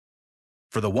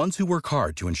For the ones who work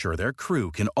hard to ensure their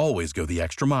crew can always go the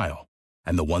extra mile,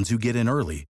 and the ones who get in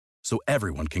early so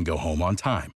everyone can go home on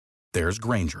time, there's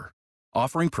Grainger,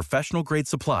 offering professional-grade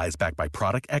supplies backed by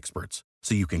product experts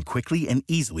so you can quickly and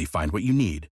easily find what you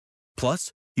need.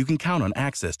 Plus, you can count on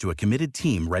access to a committed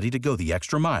team ready to go the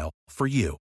extra mile for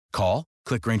you. Call,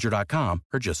 click Grainger.com,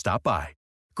 or just stop by.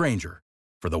 Grainger,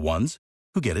 for the ones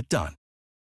who get it done.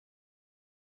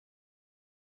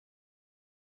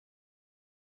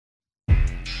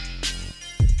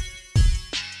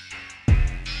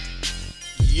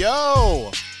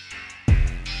 Yo!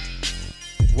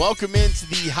 Welcome into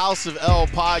the House of L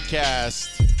podcast.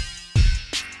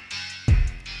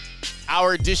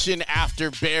 Our edition after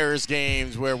Bears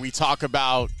games, where we talk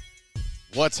about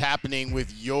what's happening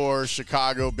with your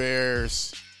Chicago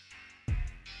Bears.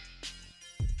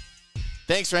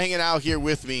 Thanks for hanging out here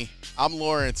with me. I'm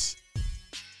Lawrence.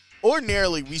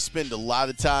 Ordinarily, we spend a lot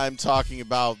of time talking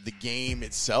about the game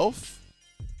itself.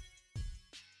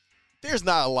 There's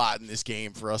not a lot in this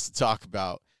game for us to talk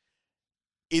about.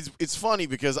 It's funny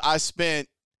because I spent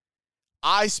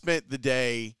the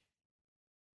day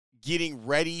getting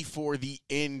ready for the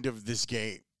end of this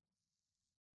game.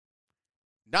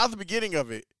 Not the beginning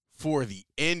of it, for the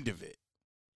end of it.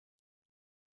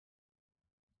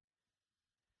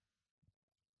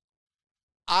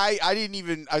 I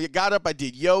got up, I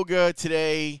did yoga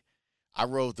today. I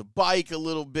rode the bike a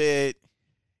little bit.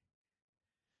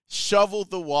 Shoveled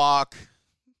the walk.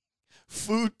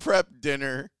 Food prep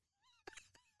dinner.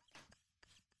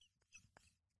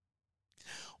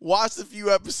 Watched a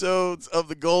few episodes of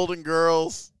The Golden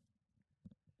Girls.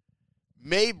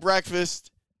 Made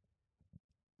breakfast.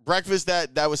 Breakfast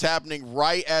that was happening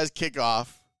right as kickoff.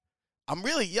 I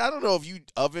don't know if you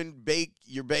oven bake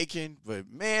your bacon,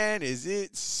 but man, is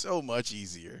it so much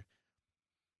easier.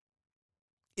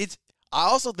 I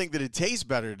also think that it tastes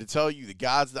better, to tell you the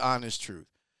God's the honest truth.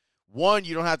 One,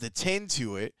 you don't have to tend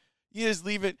to it. You just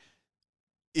leave it.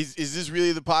 Is this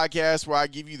really the podcast where I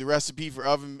give you the recipe for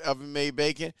oven-made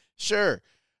bacon? Sure.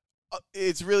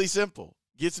 It's really simple.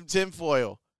 Get some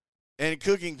tinfoil and a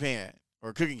cooking pan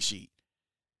or a cooking sheet.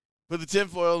 Put the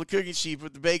tinfoil on the cooking sheet.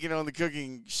 Put the bacon on the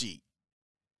cooking sheet.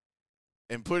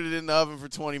 And put it in the oven for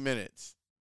 20 minutes.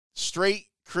 Straight,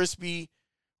 crispy,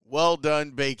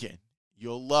 well-done bacon.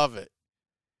 You'll love it.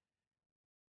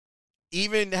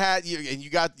 Even you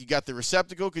got the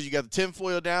receptacle because you got the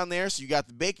tinfoil down there, so you got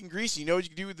the bacon grease. You know what you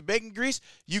can do with the bacon grease?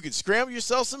 You can scramble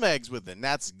yourself some eggs with it, and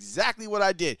that's exactly what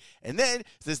I did. And then,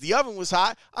 since the oven was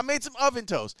hot, I made some oven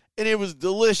toast, and it was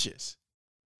delicious.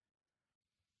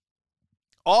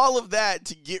 All of that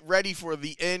to get ready for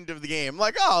the end of the game. I'm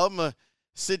like, I'm going to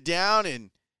sit down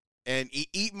and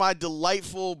eat my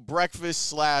delightful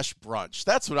breakfast / brunch.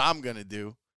 That's what I'm going to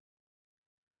do.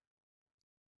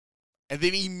 And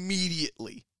then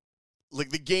immediately,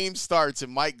 the game starts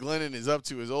and Mike Glennon is up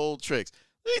to his old tricks.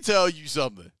 Let me tell you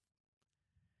something.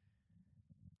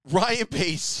 Ryan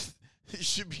Pace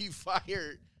should be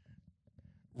fired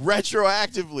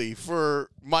retroactively for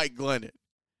Mike Glennon.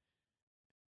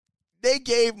 They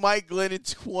gave Mike Glennon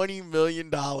 $20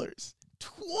 million. $20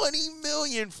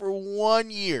 million for 1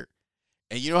 year.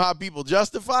 And you know how people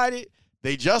justified it?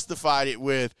 They justified it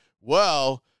with,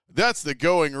 well, that's the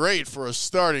going rate for a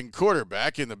starting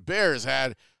quarterback, and the Bears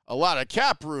had a lot of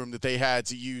cap room that they had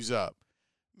to use up.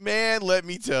 Man, let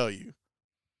me tell you.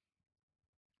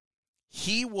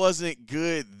 He wasn't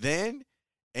good then,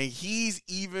 and he's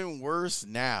even worse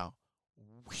now.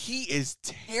 He is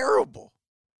terrible.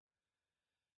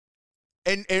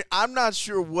 And I'm not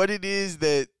sure what it is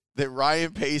that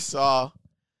Ryan Pace saw,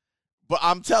 but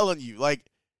I'm telling you,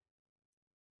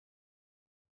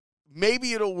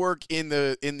 maybe it'll work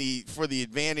for the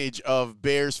advantage of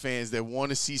Bears fans that want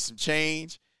to see some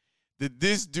change. That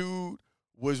this dude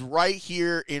was right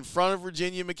here in front of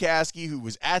Virginia McCaskey, who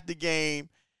was at the game,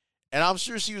 and I'm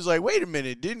sure she was like, "Wait a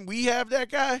minute, didn't we have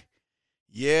that guy?"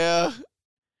 Yeah,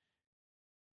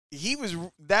 he was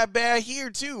that bad here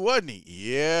too, wasn't he?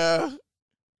 Yeah.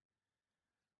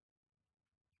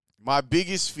 My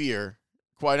biggest fear,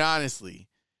 quite honestly,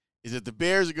 is that the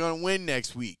Bears are going to win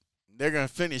next week. They're going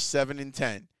to finish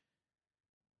 7-10.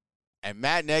 And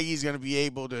Matt Nagy's going to be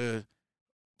able to,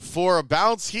 for a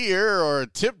bounce here or a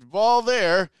tipped ball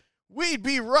there, we'd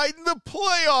be right in the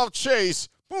playoff chase.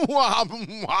 I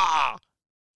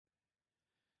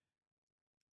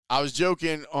was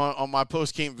joking on my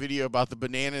post-game video about the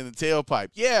banana in the tailpipe.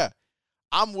 Yeah,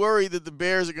 I'm worried that the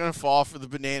Bears are going to fall for the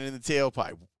banana in the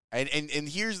tailpipe. And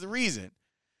here's the reason.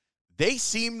 They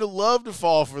seem to love to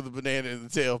fall for the banana in the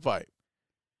tailpipe.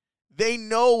 They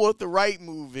know what the right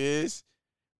move is,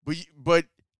 but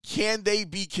can they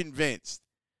be convinced?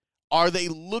 Are they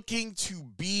looking to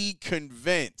be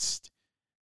convinced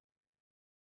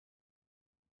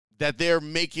that they're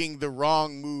making the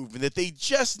wrong move and that they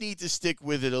just need to stick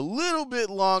with it a little bit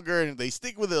longer? And if they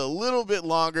stick with it a little bit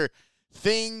longer,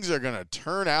 things are going to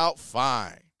turn out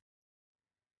fine.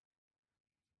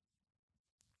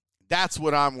 That's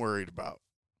what I'm worried about.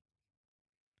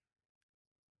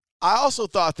 I also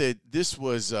thought that this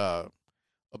was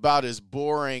about as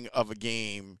boring of a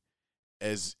game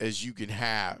as you can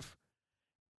have.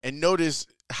 And notice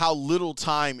how little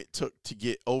time it took to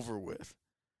get over with.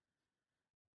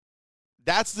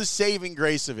 That's the saving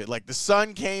grace of it. Like, the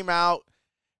sun came out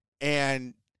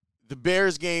and the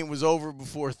Bears game was over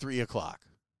before 3 o'clock.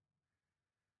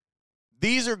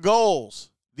 These are goals.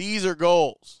 These are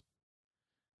goals.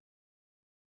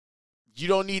 You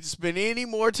don't need to spend any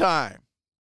more time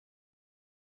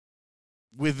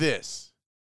with this.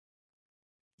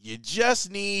 You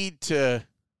just need to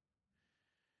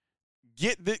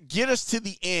get us to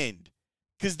the end,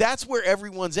 because that's where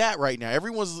everyone's at right now.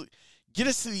 Everyone's get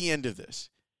us to the end of this.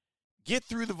 Get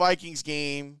through the Vikings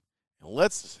game, and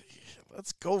let's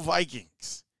go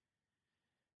Vikings.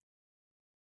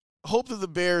 Hope that the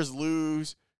Bears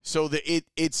lose so that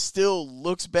it still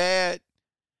looks bad,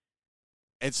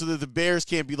 and so that the Bears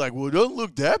can't be like, well, it doesn't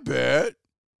look that bad.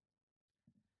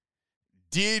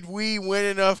 Did we win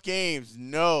enough games?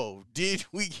 No. Did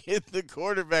we get the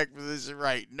quarterback position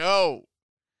right? No.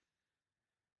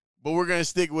 But we're going to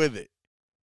stick with it.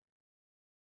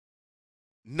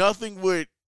 Nothing would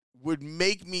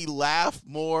make me laugh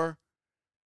more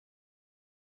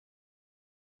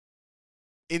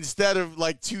instead of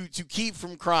like to keep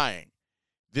from crying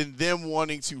than them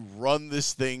wanting to run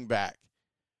this thing back.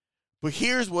 But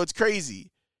here's what's crazy.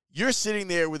 You're sitting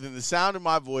there within the sound of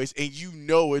my voice, and you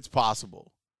know it's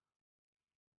possible.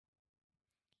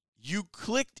 You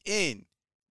clicked in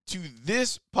to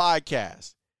this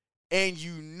podcast, and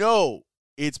you know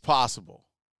it's possible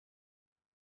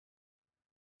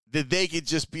that they could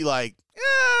just be like,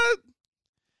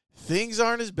 things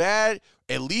aren't as bad.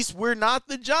 At least we're not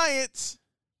the Giants.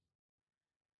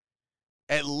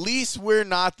 At least we're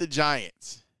not the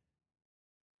Giants.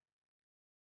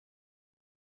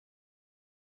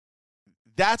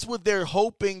 That's what they're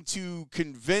hoping to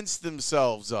convince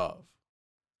themselves of.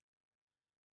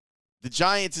 The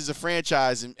Giants is a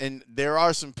franchise, and there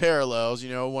are some parallels. You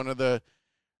know, one of the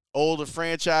older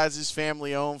franchises,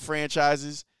 family-owned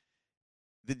franchises.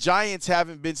 The Giants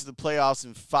haven't been to the playoffs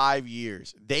in 5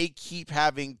 years. They keep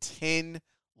having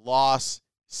 10-loss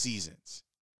seasons.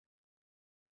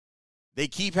 They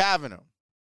keep having them.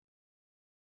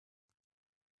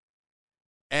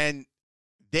 And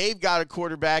they've got a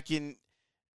quarterback in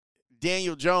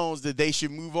Daniel Jones that they should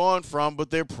move on from,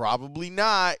 but they're probably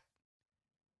not.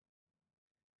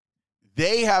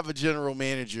 They have a general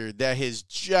manager that has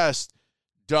just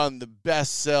done the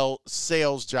best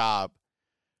sales job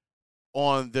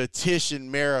on the Tisch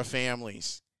and Mara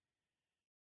families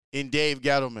in Dave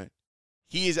Gettleman.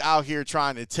 He is out here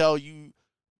trying to tell you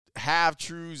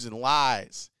half-truths and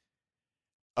lies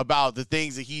about the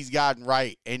things that he's gotten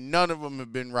right, and none of them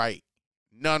have been right.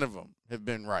 None of them have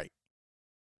been right.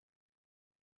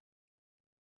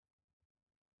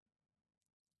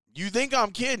 You think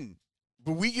I'm kidding,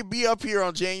 but we could be up here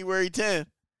on January 10th,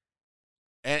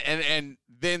 and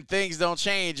then things don't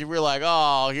change, and we're like,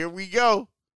 oh, here we go.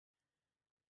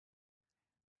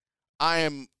 I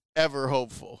am ever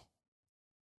hopeful.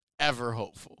 Ever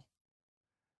hopeful.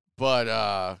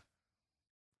 But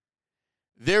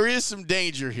there is some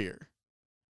danger here,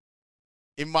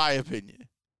 in my opinion.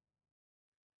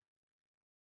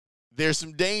 There's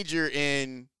some danger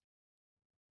in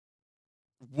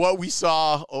what we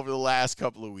saw over the last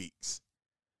couple of weeks.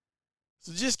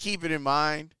 So just keep it in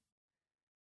mind.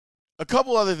 A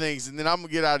couple other things, and then I'm going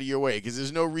to get out of your way because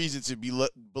there's no reason to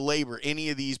belabor any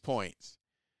of these points.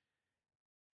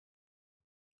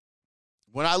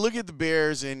 When I look at the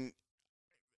Bears, and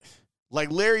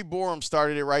like Larry Borum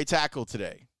started at right tackle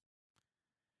today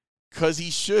because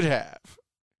he should have.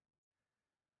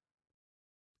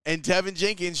 And Tevin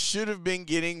Jenkins should have been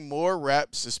getting more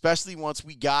reps, especially once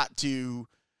we got to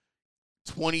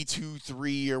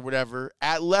 22-3 or whatever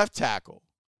at left tackle.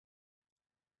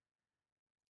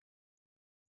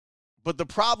 But the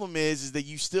problem is that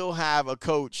you still have a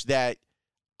coach that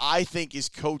I think is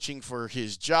coaching for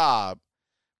his job,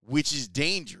 which is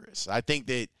dangerous. I think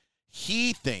that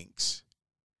he thinks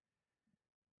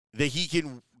that he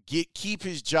can keep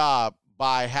his job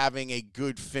by having a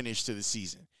good finish to the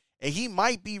season. And he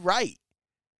might be right.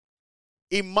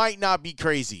 It might not be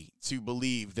crazy to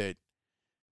believe that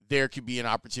there could be an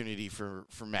opportunity for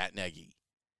Matt Nagy.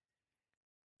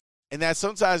 And that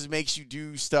sometimes makes you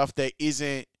do stuff that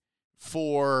isn't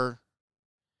for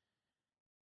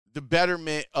the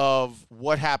betterment of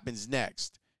what happens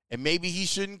next. And maybe he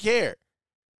shouldn't care.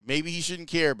 Maybe he shouldn't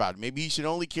care about it. Maybe he should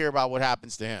only care about what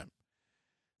happens to him.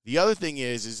 The other thing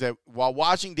is that while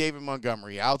watching David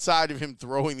Montgomery, outside of him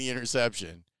throwing the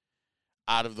interception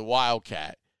out of the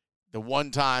Wildcat, the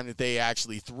one time that they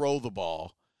actually throw the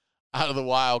ball out of the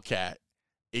Wildcat,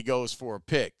 it goes for a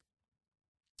pick.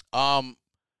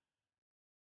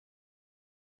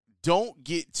 Don't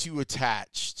get too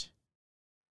attached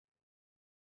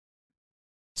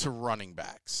to running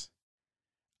backs.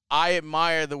 I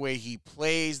admire the way he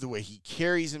plays, the way he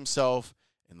carries himself,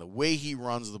 and the way he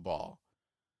runs the ball.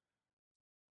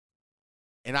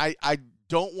 And I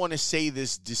don't want to say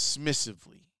this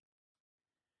dismissively.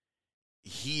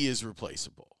 He is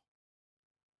replaceable.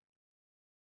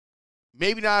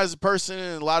 Maybe not as a person,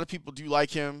 and a lot of people do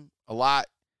like him a lot,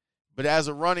 but as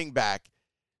a running back,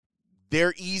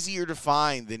 they're easier to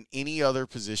find than any other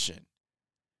position.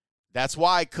 That's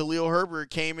why Khalil Herbert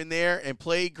came in there and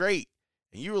played great.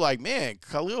 And you were like, man,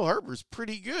 Khalil Herbert's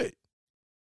pretty good.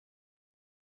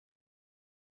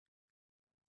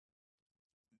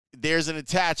 There's an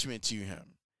attachment to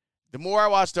him. The more I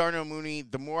watch Darnell Mooney,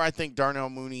 the more I think Darnell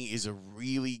Mooney is a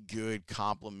really good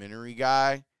complementary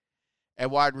guy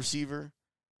at wide receiver.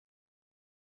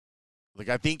 Like,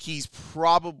 I think he's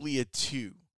probably a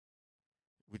 2,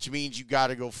 which means you got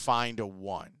to go find a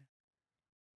 1.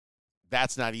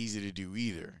 That's not easy to do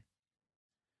either.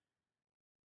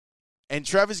 And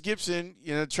Travis Gibson,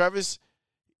 Travis,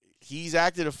 he's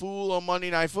acted a fool on Monday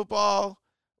Night Football,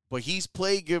 but he's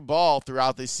played good ball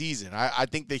throughout this season. I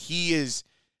think that he is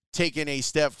taking a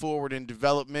step forward in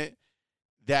development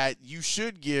that you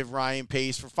should give Ryan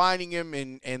Pace for finding him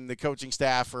and the coaching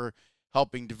staff for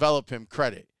helping develop him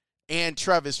credit, and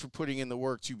Travis for putting in the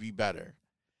work to be better.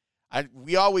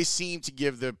 We always seem to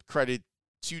give the credit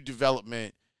to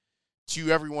development to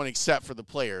everyone except for the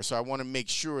player, so I want to make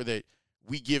sure that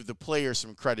we give the player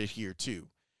some credit here too.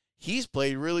 He's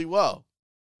played really well.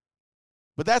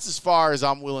 But that's as far as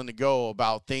I'm willing to go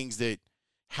about things that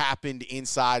happened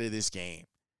inside of this game.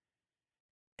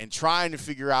 And trying to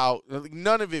figure out,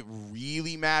 none of it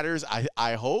really matters,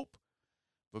 I hope.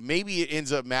 But maybe it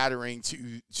ends up mattering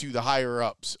to the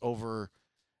higher-ups over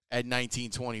at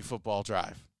 1920 Football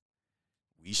Drive.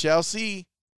 We shall see.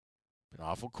 Been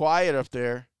awful quiet up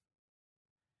there.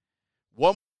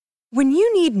 When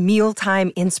you need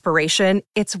mealtime inspiration,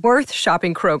 it's worth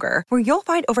shopping Kroger, where you'll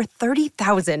find over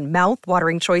 30,000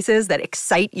 mouth-watering choices that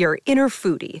excite your inner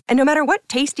foodie. And no matter what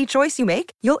tasty choice you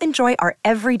make, you'll enjoy our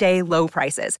everyday low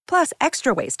prices, plus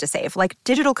extra ways to save, like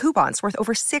digital coupons worth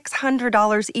over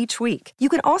 $600 each week. You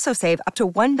can also save up to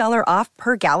 $1 off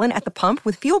per gallon at the pump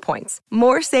with fuel points.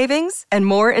 More savings and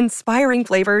more inspiring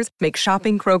flavors make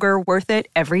shopping Kroger worth it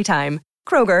every time.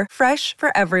 Kroger, fresh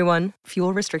for everyone.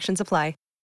 Fuel restrictions apply.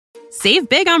 Save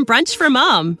big on brunch for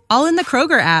mom, all in the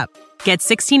Kroger app. Get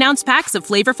 16-ounce packs of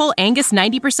flavorful Angus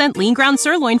 90% lean ground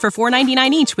sirloin for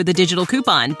 $4.99 each with a digital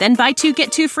coupon. Then buy 2,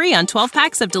 get 2 free on 12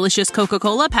 packs of delicious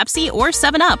Coca-Cola, Pepsi, or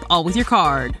 7-Up, all with your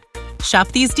card. Shop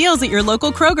these deals at your local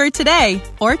Kroger today,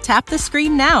 or tap the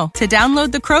screen now to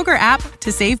download the Kroger app to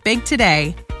save big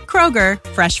today. Kroger,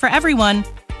 fresh for everyone.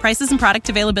 Prices and product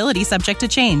availability subject to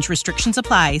change. Restrictions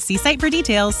apply. See site for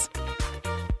details.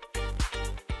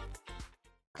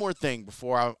 More thing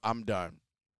before I'm done.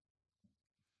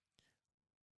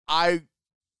 I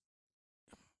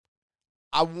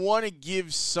want to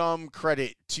give some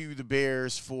credit to the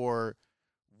Bears for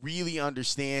really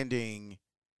understanding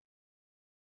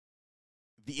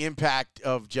the impact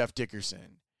of Jeff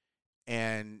Dickerson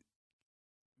and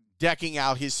decking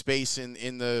out his space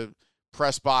in the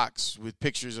press box with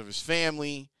pictures of his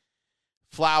family,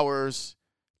 flowers,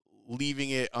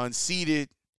 leaving it unseated.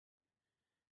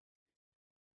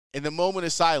 In the moment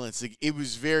of silence, it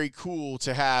was very cool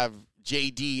to have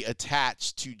JD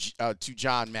attached to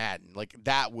John Madden. Like,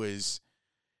 that was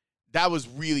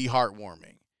really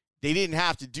heartwarming. They didn't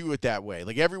have to do it that way.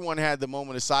 Like, everyone had the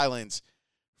moment of silence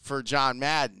for John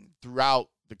Madden throughout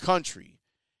the country.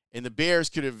 And the Bears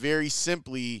could have very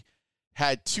simply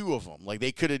had 2 of them. Like,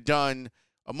 they could have done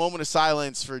a moment of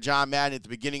silence for John Madden at the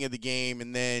beginning of the game,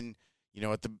 and then,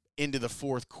 at the end of the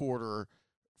fourth quarter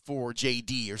for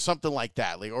JD or something like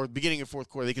that, or beginning of fourth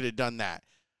quarter, they could have done that.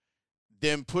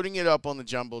 Them putting it up on the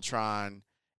Jumbotron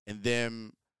and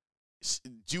them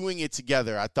doing it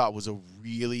together, I thought was a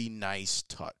really nice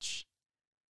touch.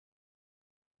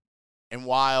 And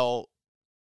while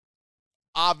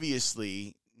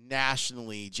obviously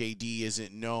nationally JD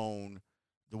isn't known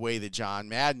the way that John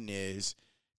Madden is,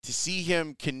 to see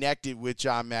him connected with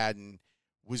John Madden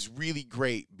was really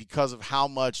great because of how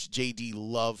much JD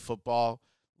loved football,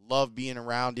 loved being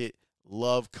around it,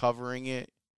 loved covering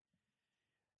it.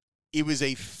 It was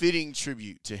a fitting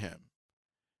tribute to him.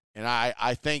 And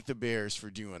I thank the Bears for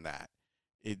doing that.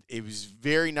 It was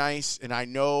very nice, and I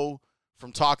know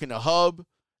from talking to Hub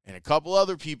and a couple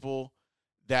other people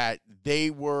that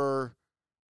it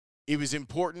was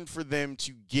important for them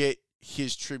to get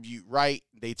his tribute right.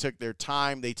 They took their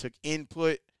time. They took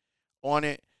input on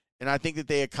it, and I think that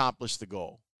they accomplished the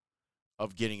goal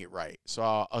of getting it right.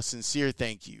 So a sincere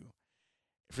thank you.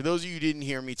 For those of you who didn't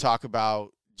hear me talk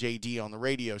about JD on the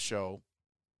radio show,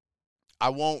 I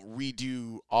won't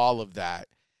redo all of that.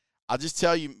 I'll just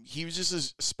tell you, he was just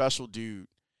a special dude,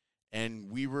 and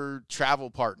we were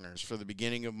travel partners for the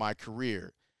beginning of my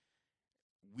career.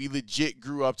 We legit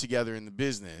grew up together in the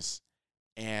business,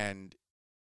 and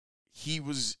he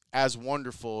was as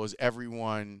wonderful as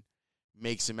everyone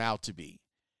makes him out to be.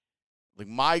 Like,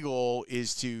 my goal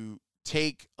is to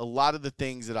take a lot of the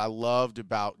things that I loved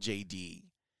about JD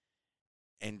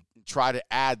and try to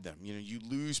add them. You know, you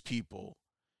lose people,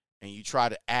 and you try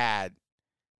to add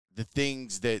the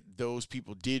things that those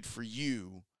people did for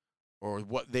you or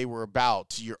what they were about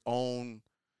to your own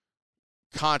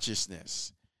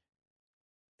consciousness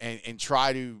and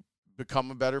try to become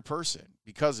a better person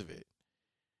because of it.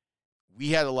 We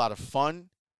had a lot of fun.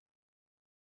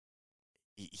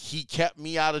 He kept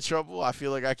me out of trouble. I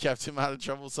feel like I kept him out of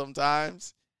trouble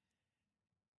sometimes.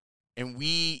 And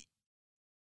we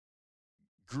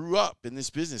grew up in this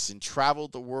business and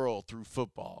traveled the world through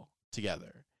football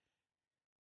together.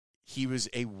 He was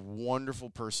a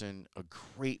wonderful person, a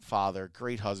great father,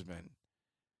 great husband.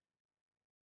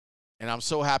 And I'm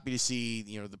so happy to see,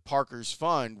 you know, the Parker's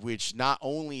Fund, which not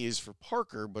only is for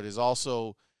Parker, but is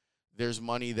also, there's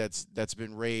money that's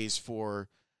been raised for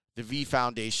the V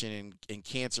Foundation and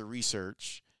cancer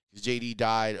research. JD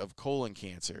died of colon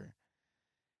cancer.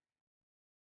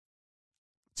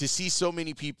 To see so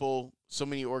many people, so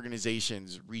many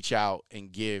organizations reach out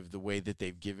and give the way that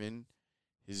they've given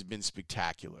has been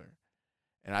spectacular.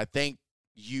 And I thank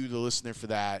you, the listener, for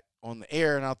that on the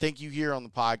air, and I'll thank you here on the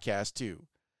podcast too.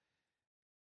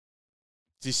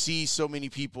 To see so many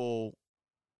people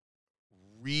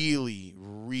really,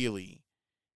 really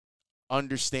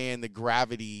understand the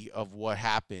gravity of what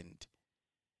happened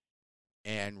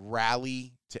and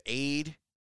rally to aid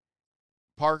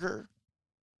Parker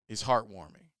is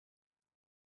heartwarming.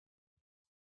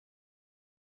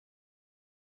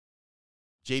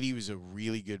 JD was a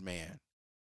really good man,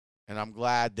 and I'm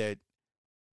glad that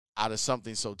out of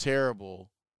something so terrible,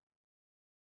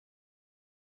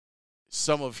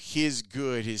 some of his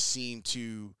good has seemed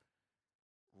to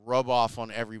rub off on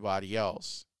everybody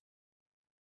else.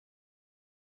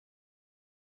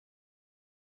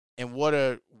 And what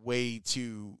a way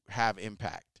to have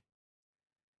impact.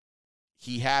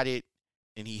 He had it,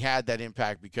 and he had that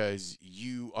impact because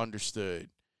you understood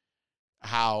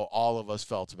how all of us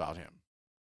felt about him.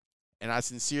 And I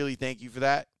sincerely thank you for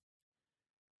that.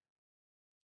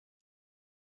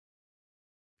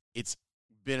 It's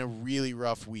been a really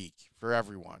rough week for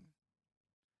everyone.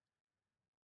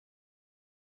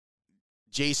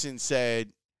 Jason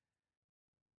said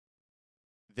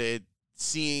that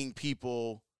seeing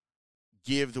people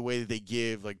give the way that they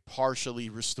give, like, partially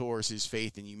restores his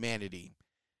faith in humanity.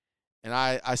 And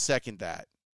I second that.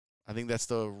 I think that's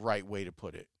the right way to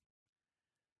put it.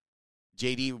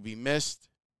 JD will be missed.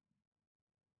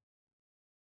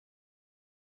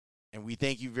 And we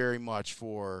thank you very much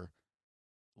for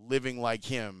living like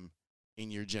him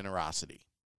in your generosity.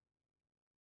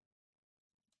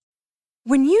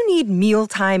 When you need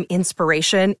mealtime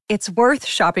inspiration, it's worth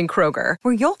shopping Kroger,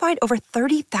 where you'll find over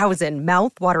 30,000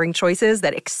 mouth-watering choices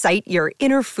that excite your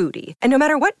inner foodie. And no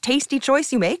matter what tasty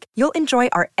choice you make, you'll enjoy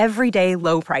our everyday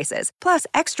low prices, plus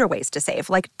extra ways to save,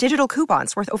 like digital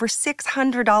coupons worth over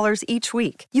 $600 each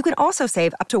week. You can also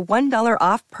save up to $1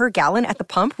 off per gallon at the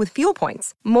pump with fuel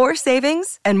points. More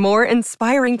savings and more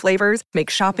inspiring flavors make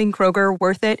shopping Kroger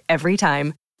worth it every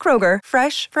time. Kroger,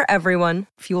 fresh for everyone.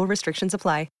 Fuel restrictions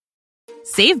apply.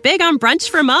 Save big on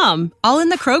brunch for mom, all in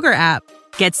the Kroger app.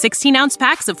 Get 16-ounce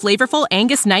packs of flavorful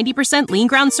Angus 90% lean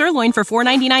ground sirloin for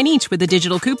 $4.99 each with a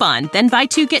digital coupon. Then buy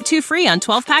 2, get 2 free on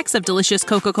 12 packs of delicious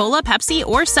Coca-Cola, Pepsi,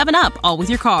 or 7-Up, all with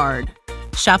your card.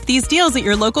 Shop these deals at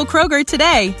your local Kroger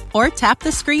today, or tap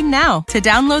the screen now to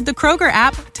download the Kroger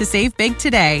app to save big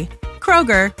today.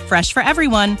 Kroger, fresh for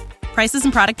everyone. Prices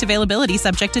and product availability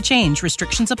subject to change.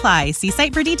 Restrictions apply. See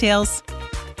site for details.